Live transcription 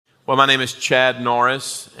Well, my name is Chad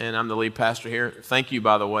Norris, and I'm the lead pastor here. Thank you,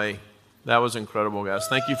 by the way. That was incredible, guys.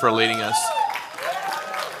 Thank you for leading us.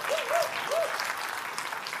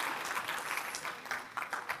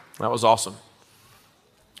 That was awesome.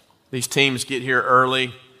 These teams get here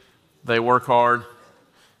early. They work hard.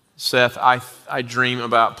 Seth, I dream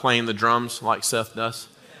about playing the drums like Seth does.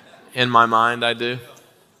 In my mind, I do.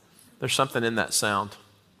 There's something in that sound.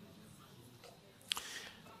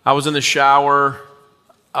 I was in the shower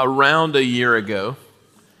around a year ago,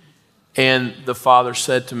 and the Father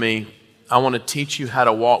said to me, I want to teach you how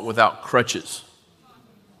to walk without crutches.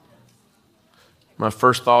 My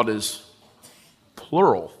first thought is,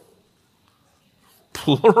 plural.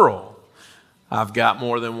 Plural. I've got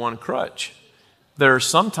more than one crutch. There are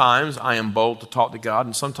sometimes I am bold to talk to God,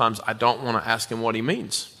 and sometimes I don't want to ask Him what He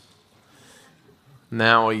means.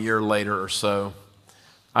 Now, a year later or so,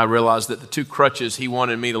 I realized that the two crutches He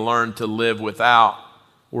wanted me to learn to live without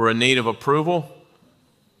were a need of approval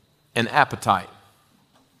and appetite.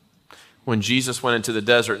 When Jesus went into the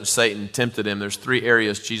desert and Satan tempted Him, there's three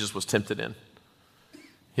areas Jesus was tempted in.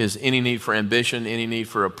 His any need for ambition, any need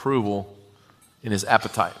for approval, and His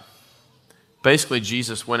appetite. Basically,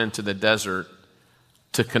 Jesus went into the desert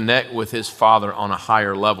to connect with His Father on a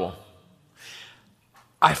higher level.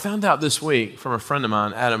 I found out this week from a friend of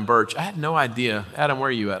mine, Adam Birch. I had no idea. Adam, where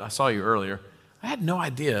are you at? I saw you earlier. I had no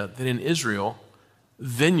idea that in Israel,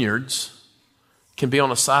 vineyards can be on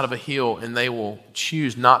the side of a hill and they will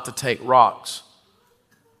choose not to take rocks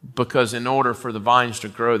because in order for the vines to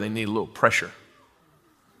grow, they need a little pressure.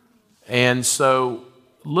 And so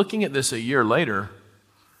looking at this a year later,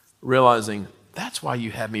 realizing that's why you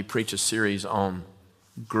had me preach a series on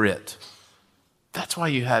grit. That's why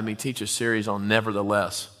you had me teach a series on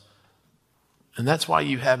nevertheless. And that's why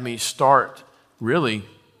you had me start really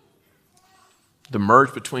the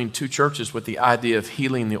merge between two churches with the idea of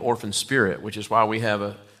healing the orphan spirit, which is why we have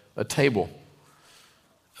a table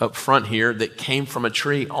up front here that came from a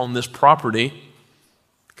tree on this property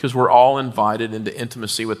because we're all invited into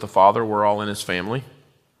intimacy with the Father. We're all in His family.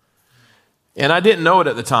 And I didn't know it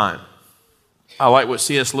at the time. I like what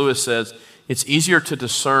C.S. Lewis says, it's easier to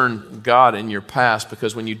discern God in your past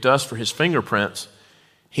because when you dust for His fingerprints,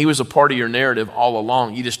 He was a part of your narrative all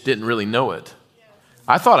along. You just didn't really know it.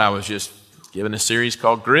 I thought I was just giving a series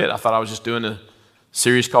called Grit. I thought I was just doing a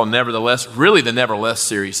series called Nevertheless. Really, the Nevertheless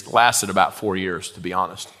series lasted about 4 years, to be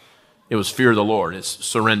honest. It was Fear of the Lord. It's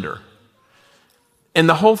surrender. And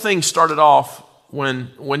the whole thing started off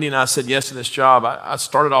when Wendy and I said yes to this job. I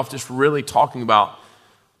started off just really talking about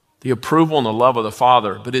the approval and the love of the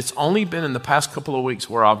Father. But it's only been in the past couple of weeks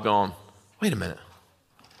where I've gone, wait a minute.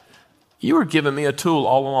 You were giving me a tool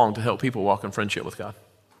all along to help people walk in friendship with God.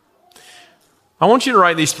 I want you to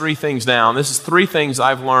write these three things down. This is three things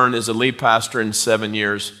I've learned as a lead pastor in 7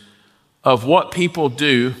 years of what people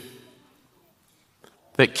do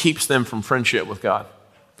that keeps them from friendship with God.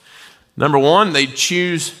 Number one, they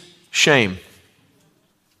choose shame.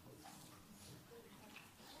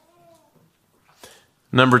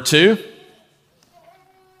 Number two,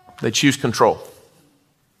 they choose control.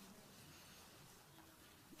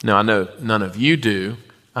 Now, I know none of you do.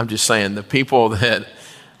 I'm just saying the people that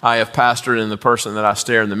I have pastored and the person that I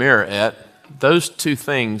stare in the mirror at, those two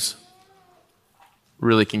things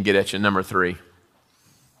really can get at you. Number three,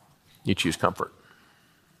 you choose comfort.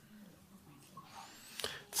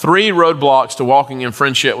 3 roadblocks to walking in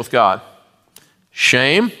friendship with God: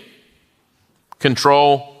 shame,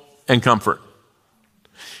 control, and comfort.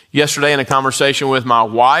 Yesterday in a conversation with my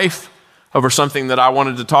wife over something that I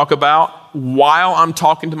wanted to talk about, while I'm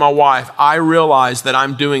talking to my wife, I realized that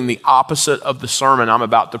I'm doing the opposite of the sermon I'm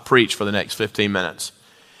about to preach for the next 15 minutes.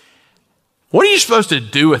 What are you supposed to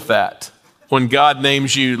do with that when God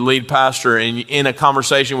names you lead pastor and in a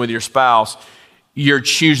conversation with your spouse, you're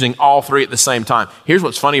choosing all 3 at the same time? Here's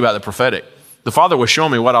what's funny about the prophetic. The Father was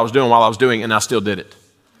showing me what I was doing while I was doing, and I still did it.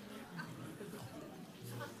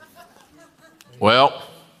 Well,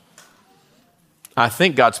 I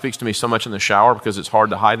think God speaks to me so much in the shower because it's hard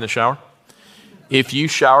to hide in the shower. If you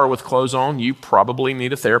shower with clothes on, you probably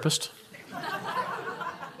need a therapist.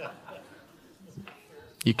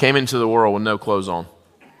 You came into the world with no clothes on,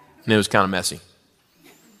 and it was kind of messy.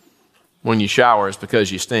 When you shower, it's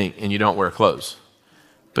because you stink and you don't wear clothes.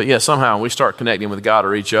 But yet somehow we start connecting with God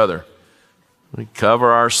or each other. We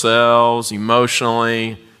cover ourselves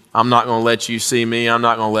emotionally. I'm not going to let you see me. I'm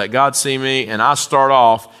not going to let God see me. And I start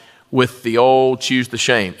off with the old choose the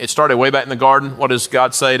shame. It started way back in the garden. What does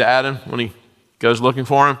God say to Adam when He goes looking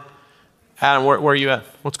for him? Adam, where are you at?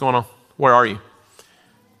 What's going on? Where are you?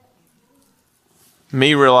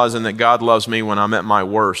 Me realizing that God loves me when I'm at my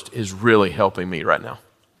worst is really helping me right now.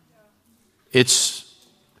 It's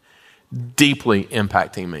deeply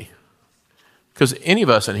impacting me. Because any of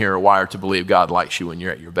us in here are wired to believe God likes you when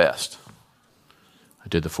you're at your best. I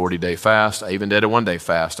did the 40-day fast. I even did a 1-day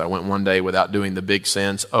fast. I went 1 day without doing the big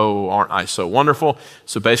sins. Oh, aren't I so wonderful?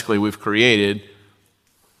 So basically, we've created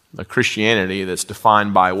a Christianity that's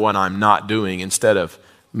defined by what I'm not doing instead of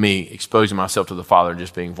me exposing myself to the Father and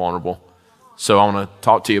just being vulnerable. So I want to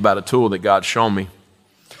talk to you about a tool that God's shown me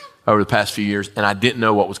over the past few years, and I didn't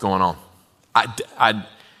know what was going on.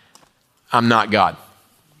 I'm not God.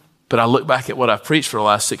 But I look back at what I've preached for the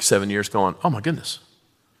last 6-7 years going, oh my goodness.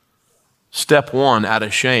 Step one out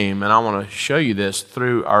of shame, and I want to show you this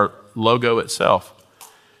through our logo itself.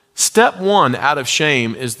 Step one out of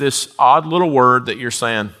shame is this odd little word that you're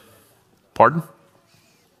saying, pardon?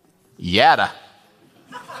 Yada.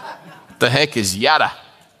 What the heck is yada?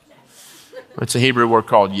 It's a Hebrew word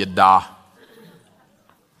called yada.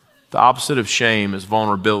 The opposite of shame is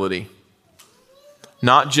vulnerability.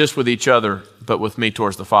 Not just with each other, but with me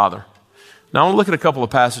towards the Father. Now I want to look at a couple of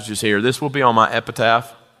passages here. This will be on my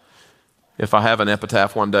epitaph. If I have an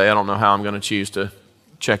epitaph one day, I don't know how I'm going to choose to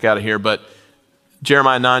check out of here, but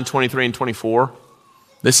Jeremiah 9:23 and 24.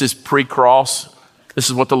 This is pre-cross. This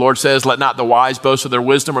is what the Lord says, let not the wise boast of their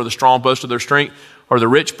wisdom or the strong boast of their strength or the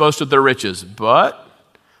rich boast of their riches, but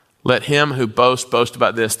let him who boast boast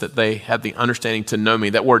about this, that they have the understanding to know me.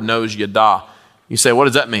 That word knows, yada. You say, what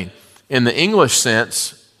does that mean? In the English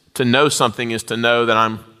sense, to know something is to know that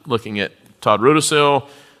I'm looking at Todd Rudisill,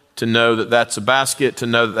 to know that that's a basket, to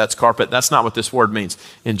know that that's carpet. That's not what this word means.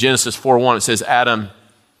 In Genesis 4:1, it says, Adam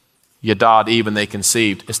yadad Eve, and they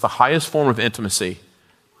conceived. It's the highest form of intimacy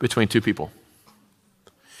between two people.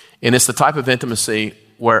 And it's the type of intimacy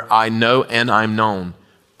where I know and I'm known.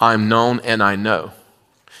 I'm known and I know.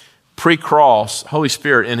 Pre-cross, Holy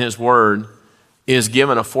Spirit in his word is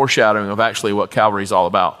given a foreshadowing of actually what Calvary is all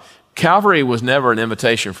about. Calvary was never an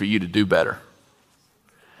invitation for you to do better.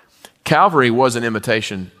 Calvary was an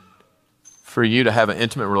invitation for you to have an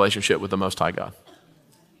intimate relationship with the Most High God.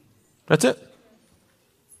 That's it.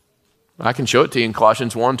 I can show it to you in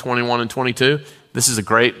Colossians 1:21 and 22. This is a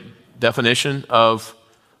great definition of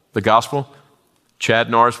the gospel. Chad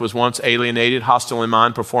Norris was once alienated, hostile in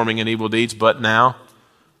mind, performing in evil deeds, but now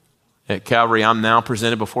at Calvary, I'm now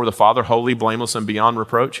presented before the Father, holy, blameless, and beyond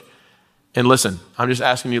reproach. And listen, I'm just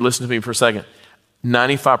asking you to listen to me for a second.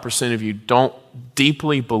 95% of you don't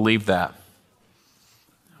deeply believe that.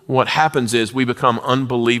 What happens is we become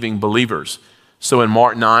unbelieving believers. So in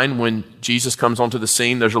Mark 9, when Jesus comes onto the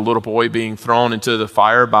scene, there's a little boy being thrown into the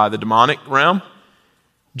fire by the demonic realm.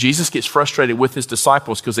 Jesus gets frustrated with his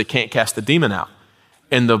disciples because they can't cast the demon out.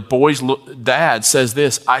 And the boy's dad says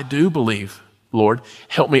this, I do believe, Lord,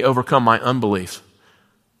 help me overcome my unbelief.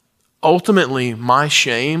 Ultimately, my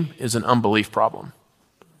shame is an unbelief problem.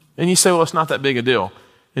 And you say, well, it's not that big a deal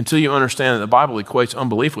until you understand that the Bible equates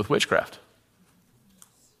unbelief with witchcraft.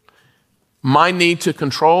 My need to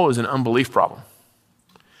control is an unbelief problem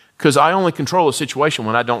because I only control a situation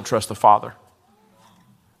when I don't trust the Father.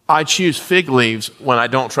 I choose fig leaves when I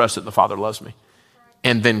don't trust that the Father loves me.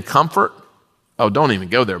 And then comfort, oh, don't even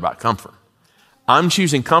go there about comfort. I'm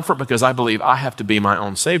choosing comfort because I believe I have to be my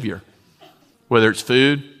own Savior. Whether it's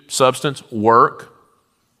food, substance, work,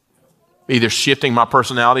 either shifting my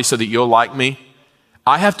personality so that you'll like me.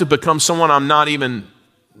 I have to become someone I'm not even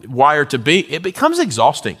wired to be. It becomes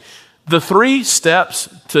exhausting. The 3 steps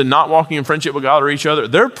to not walking in friendship with God or each other,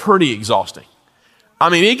 they're pretty exhausting. I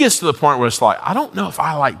mean, it gets to the point where it's like, I don't know if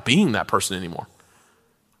I like being that person anymore.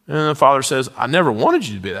 And the Father says, I never wanted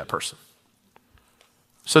you to be that person.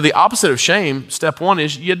 So the opposite of shame, step 1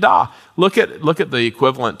 is yada. Look at the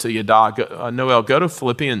equivalent to yada. Noel, go to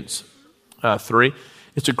Philippians 3.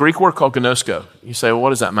 It's a Greek word called gnosko. You say, well, what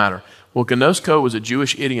does that matter? Well, gnosko was a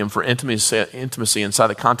Jewish idiom for intimacy inside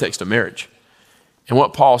the context of marriage. And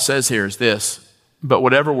what Paul says here is this, but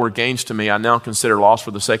whatever were gains to me, I now consider loss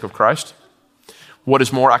for the sake of Christ. What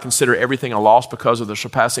is more, I consider everything a loss because of the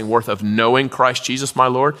surpassing worth of knowing Christ Jesus, my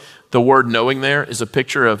Lord. The word knowing there is a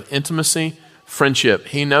picture of intimacy, friendship.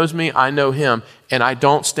 He knows me, I know him, and I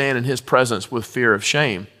don't stand in his presence with fear of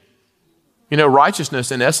shame. You know,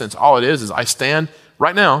 righteousness, in essence, all it is I stand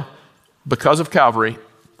right now because of Calvary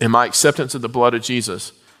and my acceptance of the blood of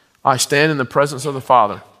Jesus. I stand in the presence of the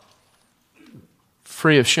Father,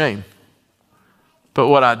 free of shame. But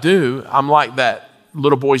what I do, I'm like that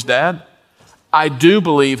little boy's dad. I do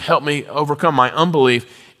believe, help me overcome my unbelief,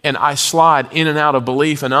 and I slide in and out of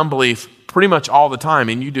belief and unbelief pretty much all the time,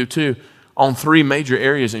 and you do too, on 3 major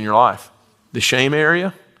areas in your life. The shame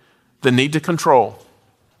area, the need to control,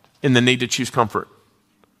 and the need to choose comfort.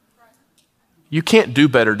 You can't do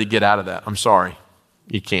better to get out of that. I'm sorry.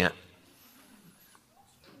 You can't.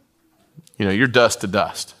 You're dust to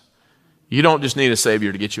dust. You don't just need a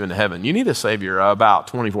Savior to get you into heaven. You need a Savior about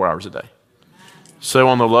 24 hours a day. So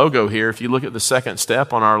on the logo here, if you look at the second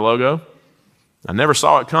step on our logo, I never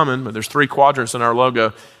saw it coming, but there's 3 quadrants in our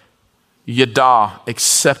logo. Yada,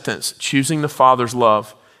 acceptance, choosing the Father's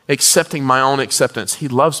love, accepting my own acceptance. He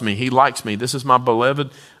loves me. He likes me. This is my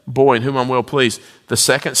beloved boy in whom I'm well pleased. The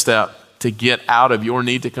second step to get out of your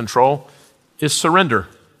need to control is surrender.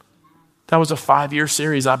 That was a 5-year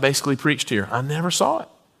series I basically preached here. I never saw it.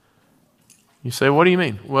 You say, what do you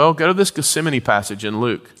mean? Well, go to this Gethsemane passage in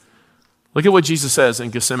Luke. Look at what Jesus says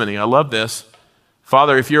in Gethsemane. I love this.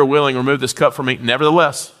 Father, if you're willing, remove this cup from me.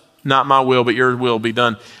 Nevertheless, not my will, but your will be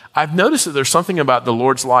done. I've noticed that there's something about the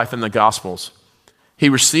Lord's life in the Gospels. He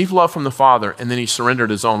received love from the Father, and then he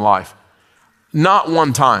surrendered his own life. Not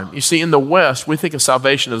one time. You see, in the West, we think of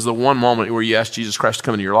salvation as the one moment where you ask Jesus Christ to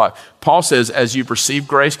come into your life. Paul says, as you've received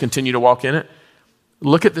grace, continue to walk in it.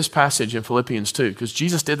 Look at this passage in Philippians 2, because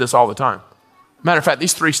Jesus did this all the time. Matter of fact,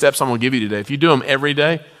 these 3 steps I'm going to give you today, if you do them every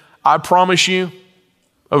day, I promise you,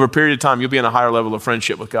 over a period of time, you'll be in a higher level of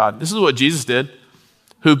friendship with God. This is what Jesus did,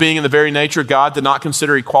 who being in the very nature of God did not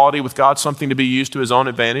consider equality with God something to be used to his own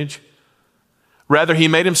advantage. Rather, he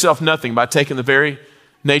made himself nothing by taking the very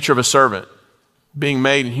nature of a servant, being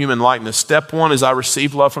made in human likeness. Step 1 is I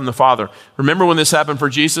received love from the Father. Remember when this happened for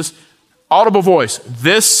Jesus? Audible voice,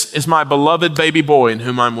 this is my beloved baby boy in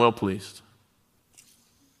whom I'm well pleased.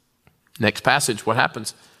 Next passage, what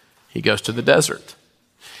happens? He goes to the desert.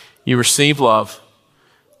 You receive love.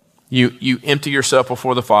 You empty yourself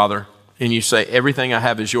before the Father, and you say, everything I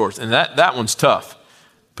have is yours. And that one's tough,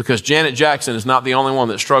 because Janet Jackson is not the only one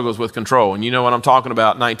that struggles with control. And you know what I'm talking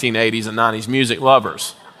about, 1980s and 90s music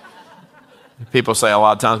lovers. People say a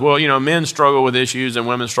lot of times, well, men struggle with issues and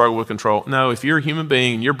women struggle with control. No, if you're a human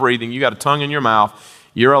being, you're breathing, you got a tongue in your mouth,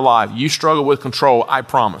 you're alive. You struggle with control, I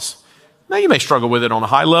promise. Now, you may struggle with it on a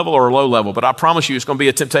high level or a low level, but I promise you it's going to be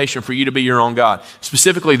a temptation for you to be your own God,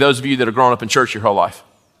 specifically those of you that have grown up in church your whole life.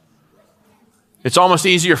 It's almost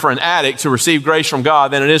easier for an addict to receive grace from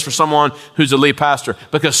God than it is for someone who's a lead pastor,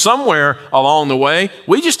 because somewhere along the way,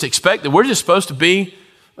 we just expect that we're just supposed to be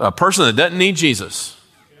a person that doesn't need Jesus.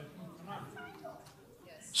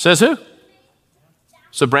 Says who?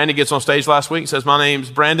 So Brandon gets on stage last week and says, my name's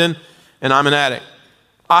Brandon and I'm an addict.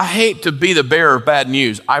 I hate to be the bearer of bad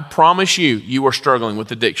news. I promise you are struggling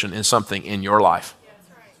with addiction in something in your life.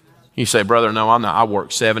 You say, brother, no, I'm not. I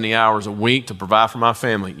work 70 hours a week to provide for my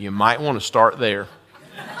family. You might want to start there.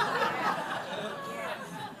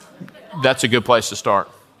 That's a good place to start.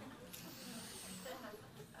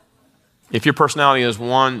 If your personality is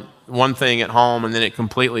one thing at home and then it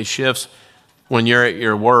completely shifts when you're at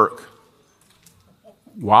your work,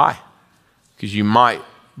 why? Because you might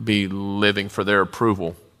be living for their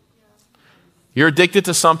approval. You're addicted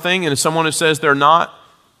to something, and someone who says they're not,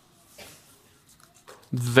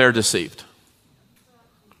 they're deceived.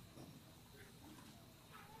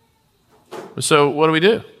 So what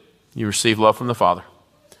do? You receive love from the Father.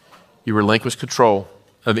 You relinquish control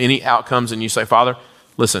of any outcomes, and you say, Father,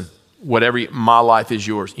 listen, my life is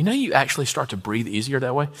yours. You actually start to breathe easier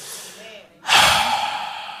that way.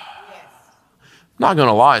 Not going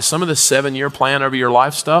to lie, some of the 7-year plan over your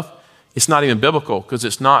life stuff, it's not even biblical, because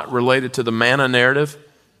it's not related to the manna narrative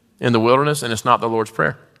in the wilderness, and it's not the Lord's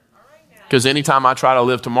Prayer. Because anytime I try to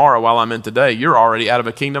live tomorrow while I'm in today, you're already out of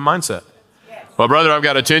a kingdom mindset. Well, brother, I've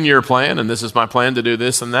got a 10-year plan, and this is my plan to do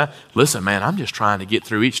this and that. Listen, man, I'm just trying to get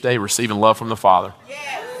through each day receiving love from the Father.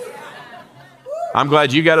 I'm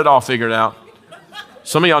glad you got it all figured out.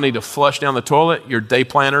 Some of y'all need to flush down the toilet your day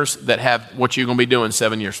planners that have what you're going to be doing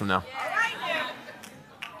 7 years from now.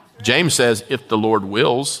 James says, if the Lord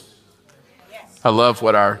wills. I love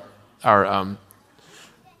what our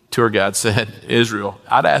tour guide said, Israel.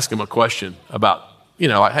 I'd ask him a question about,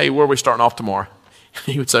 like, hey, where are we starting off tomorrow?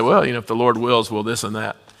 He would say, well, if the Lord wills, we'll this and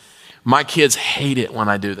that. My kids hate it when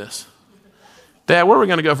I do this. Dad, where are we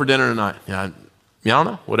going to go for dinner tonight? I don't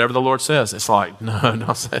know. Whatever the Lord says. It's like, no,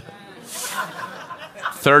 don't say it.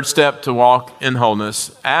 Third step to walk in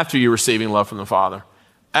wholeness after you're receiving love from the Father,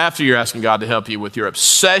 after you're asking God to help you with your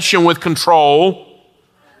obsession with control,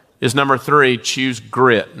 is number 3, choose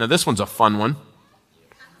grit. Now, this one's a fun one.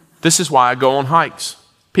 This is why I go on hikes.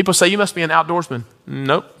 People say, you must be an outdoorsman.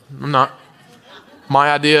 Nope, I'm not.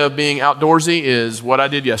 My idea of being outdoorsy is what I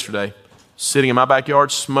did yesterday, sitting in my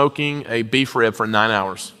backyard smoking a beef rib for 9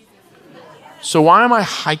 hours. So why am I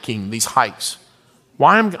hiking these hikes?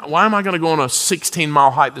 Why am I going to go on a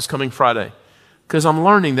 16-mile hike this coming Friday? Because I'm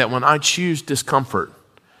learning that when I choose discomfort,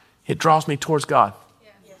 it draws me towards God.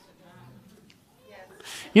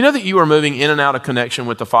 You know that you are moving in and out of connection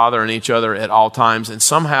with the Father and each other at all times, and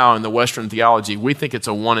somehow in the Western theology, we think it's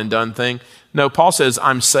a one and done thing. No, Paul says,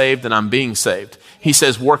 I'm saved and I'm being saved. He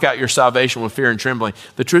says, work out your salvation with fear and trembling.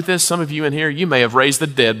 The truth is, some of you in here, you may have raised the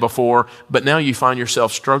dead before, but now you find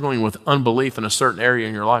yourself struggling with unbelief in a certain area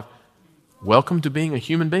in your life. Welcome to being a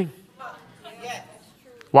human being.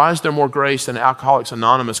 Why is there more grace in Alcoholics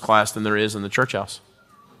Anonymous class than there is in the church house?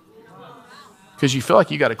 Because you feel like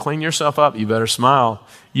you got to clean yourself up. You better smile.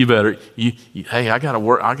 You better, hey, I got to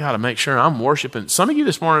work. I got to make sure I'm worshiping. Some of you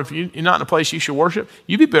this morning, if you're not in a place you should worship,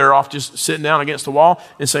 you'd be better off just sitting down against the wall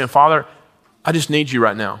and saying, Father, I just need you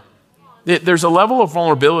right now. There's a level of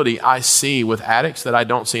vulnerability I see with addicts that I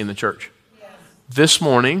don't see in the church. This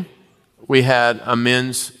morning, we had a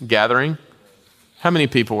men's gathering. How many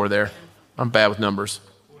people were there? I'm bad with numbers.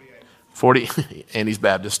 40. Andy's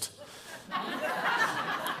Baptist.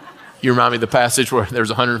 You remind me of the passage where there's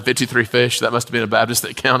 153 fish. That must have been a Baptist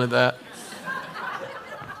that counted that.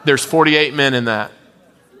 There's 48 men in that.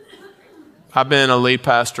 I've been a lead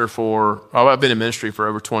pastor I've been in ministry for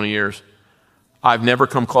over 20 years. I've never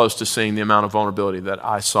come close to seeing the amount of vulnerability that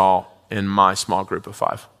I saw in my small group of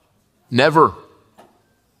 5. Never.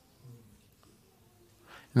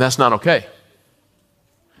 And that's not okay.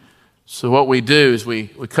 So what we do is we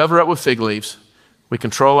cover up with fig leaves, we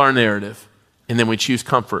control our narrative, and then we choose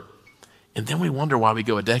comfort. And then we wonder why we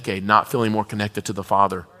go a decade not feeling more connected to the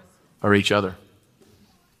Father or each other.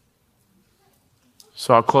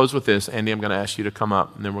 So I'll close with this. Andy, I'm going to ask you to come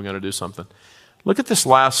up, and then we're going to do something. Look at this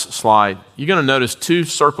last slide. You're going to notice 2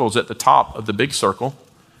 circles at the top of the big circle.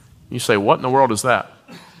 You say, what in the world is that?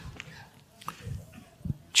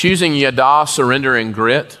 Choosing yada, surrender, and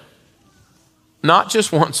grit. Not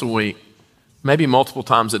just once a week, maybe multiple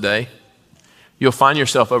times a day. You'll find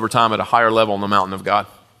yourself over time at a higher level on the mountain of God.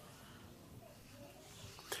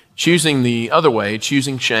 Choosing the other way,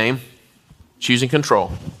 choosing shame, choosing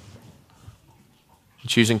control,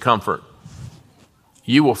 choosing comfort,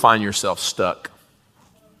 you will find yourself stuck.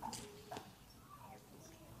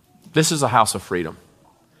 This is a house of freedom.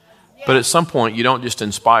 But at some point, you don't just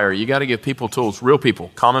inspire. You got to give people tools, real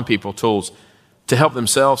people, common people, tools to help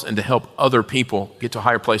themselves and to help other people get to a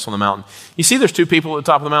higher place on the mountain. You see there's 2 people at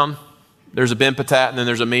the top of the mountain? There's a Ben Patat and then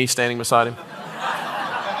there's a me standing beside him.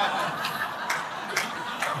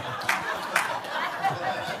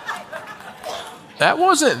 That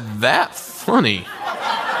wasn't that funny.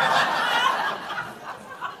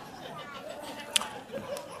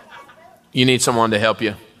 You need someone to help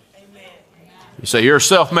you. You say, you're a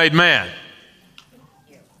self-made man.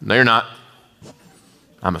 No, you're not.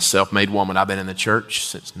 I'm a self-made woman. I've been in the church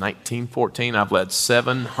since 1914. I've led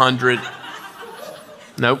 700.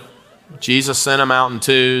 Nope. Jesus sent them out in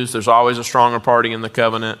 2s. There's always a stronger party in the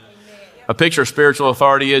covenant. A picture of spiritual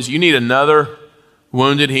authority is you need another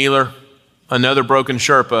wounded healer, another broken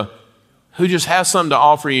Sherpa who just has something to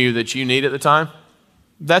offer you that you need at the time.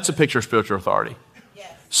 That's a picture of spiritual authority.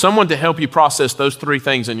 Someone to help you process those 3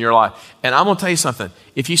 things in your life. And I'm going to tell you something.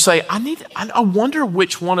 If you say, I wonder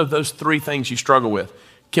which one of those 3 things you struggle with.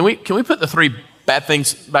 Can we put the 3 bad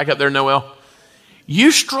things back up there, Noel?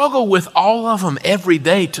 You struggle with all of them every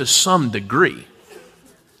day to some degree.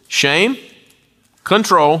 Shame,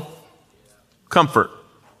 control, comfort.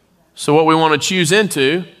 So what we want to choose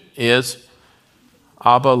into is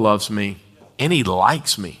Abba loves me and he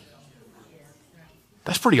likes me.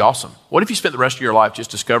 That's pretty awesome. What if you spent the rest of your life just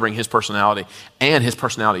discovering his personality and his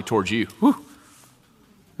personality towards you? Whew. And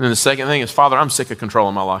then the second thing is, Father, I'm sick of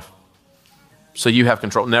controlling my life. So you have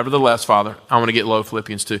control. Nevertheless, Father, I want to get low,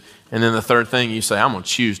 Philippians 2. And then the third thing, you say, I'm going to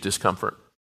choose discomfort.